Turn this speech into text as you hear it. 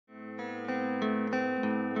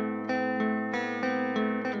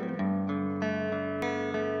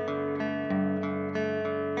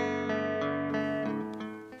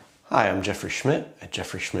Hi, I'm Jeffrey Schmidt at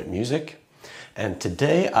Jeffrey Schmidt Music, and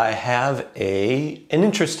today I have an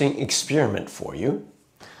interesting experiment for you.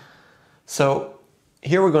 So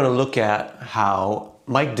here we're going to look at how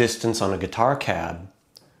mic distance on a guitar cab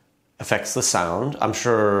affects the sound. I'm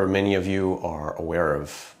sure many of you are aware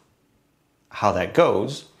of how that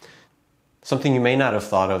goes. Something you may not have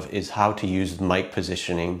thought of is how to use mic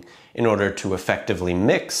positioning in order to effectively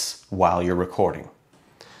mix while you're recording.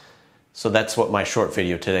 So that's what my short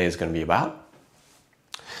video today is going to be about.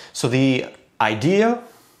 So the idea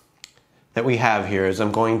that we have here is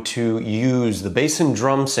I'm going to use the bass and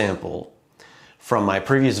drum sample from my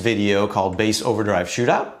previous video called Bass Overdrive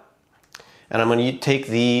Shootout. And I'm going to take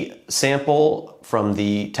the sample from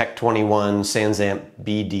the Tech 21 SansAmp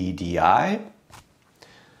BDDI.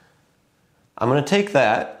 I'm going to take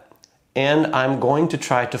that and I'm going to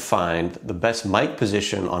try to find the best mic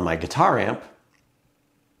position on my guitar amp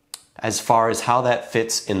as far as how that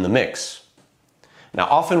fits in the mix. Now,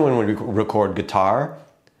 often when we record guitar,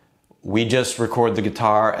 we just record the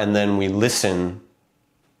guitar and then we listen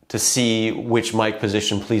to see which mic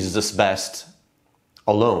position pleases us best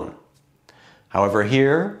alone. However,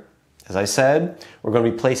 here, as I said, we're going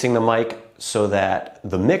to be placing the mic so that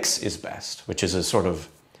the mix is best, which is a sort of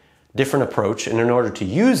different approach. And in order to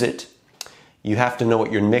use it, you have to know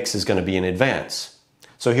what your mix is going to be in advance.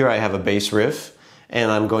 So here I have a bass riff, and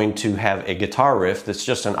I'm going to have a guitar riff that's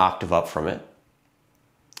just an octave up from it.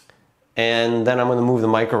 And then I'm going to move the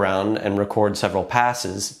mic around and record several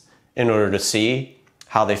passes in order to see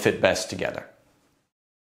how they fit best together.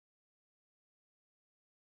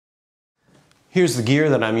 Here's the gear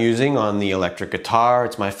that I'm using on the electric guitar.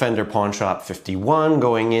 It's my Fender Pawn Shop 51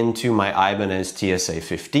 going into my Ibanez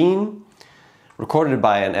TSA15, recorded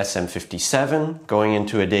by an SM57 going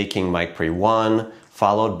into a Daking Mic Pre One,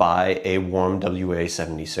 followed by a warm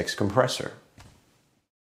WA-76 compressor.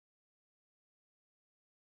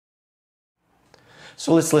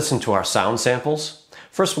 So let's listen to our sound samples.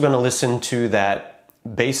 First, we're going to listen to that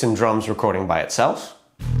bass and drums recording by itself.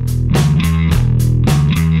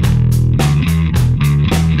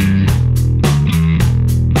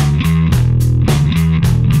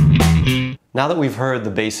 Now that we've heard the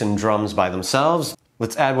bass and drums by themselves,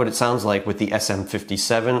 let's add what it sounds like with the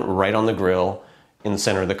SM57 right on the grill in the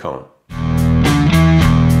center of the cone.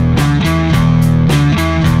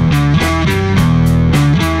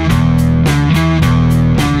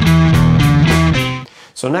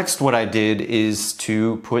 So next what I did is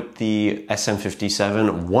to put the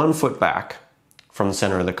SM57 1 foot back from the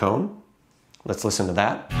center of the cone. Let's listen to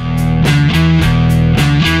that.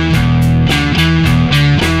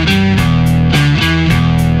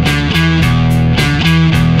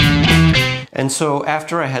 And so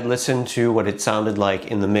after I had listened to what it sounded like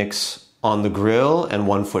in the mix on the grill and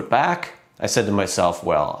 1 foot back, I said to myself,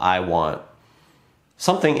 well, I want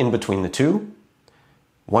something in between the two.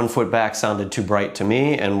 1 foot back sounded too bright to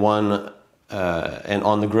me, and on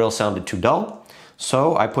the grill sounded too dull.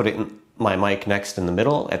 So I put my mic next in the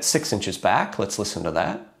middle at 6 inches back. Let's listen to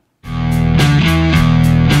that.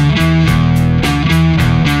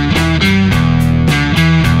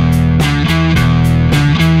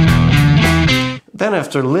 Then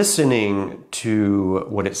after listening to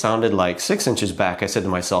what it sounded like 6 inches back, I said to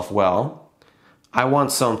myself, well, I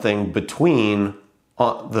want something between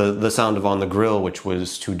the sound of on the grill, which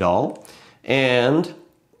was too dull, and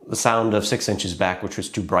the sound of 6 inches back, which was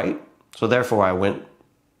too bright. So therefore I went,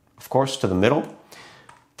 of course, to the middle,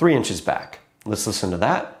 3 inches back. Let's listen to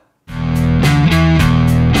that.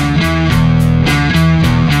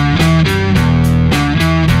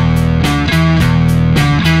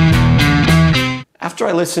 After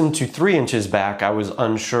I listened to 3 inches back, I was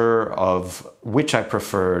unsure of which I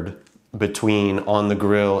preferred between on the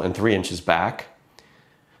grill and 3 inches back.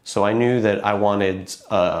 So I knew that I wanted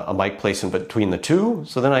a mic placement between the two.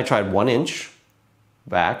 So then I tried 1 inch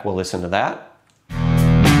back. We'll listen to that.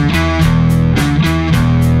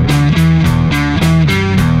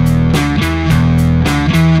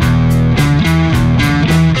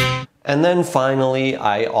 And then finally,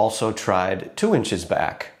 I also tried 2 inches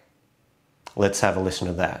back. Let's have a listen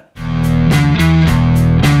to that.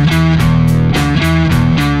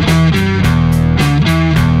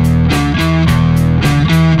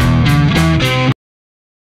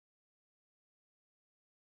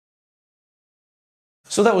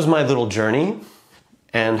 So that was my little journey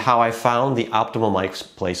and how I found the optimal mic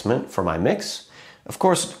placement for my mix. Of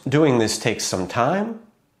course, doing this takes some time,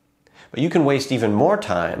 but you can waste even more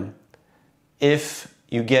time if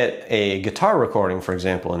you get a guitar recording, for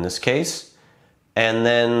example, in this case, and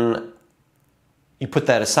then you put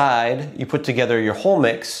that aside, you put together your whole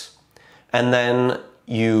mix, and then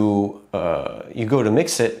you go to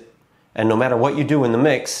mix it, and no matter what you do in the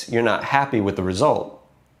mix, you're not happy with the result,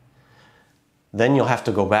 then you'll have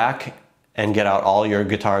to go back and get out all your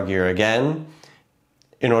guitar gear again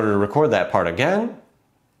in order to record that part again.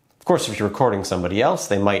 Of course, if you're recording somebody else,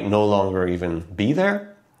 they might no longer even be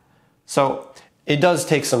there. So it does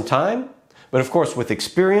take some time, but of course with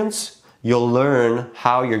experience, you'll learn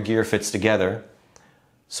how your gear fits together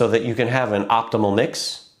so that you can have an optimal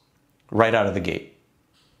mix right out of the gate.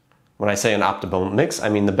 When I say an optimal mix, I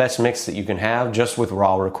mean the best mix that you can have just with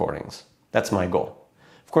raw recordings. That's my goal.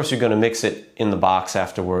 Of course, you're going to mix it in the box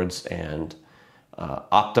afterwards and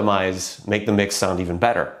optimize, make the mix sound even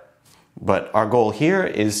better. But our goal here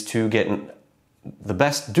is to get the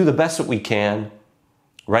best, do the best that we can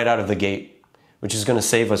right out of the gate, which is going to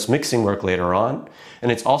save us mixing work later on.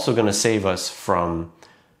 And it's also going to save us from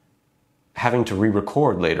having to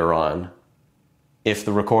re-record later on if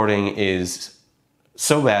the recording is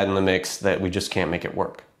so bad in the mix that we just can't make it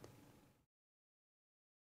work.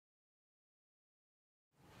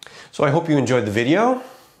 So I hope you enjoyed the video.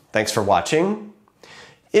 Thanks for watching.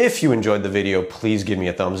 If you enjoyed the video, please give me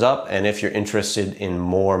a thumbs up. And if you're interested in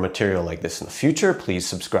more material like this in the future, please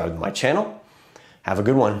subscribe to my channel. Have a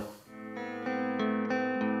good one.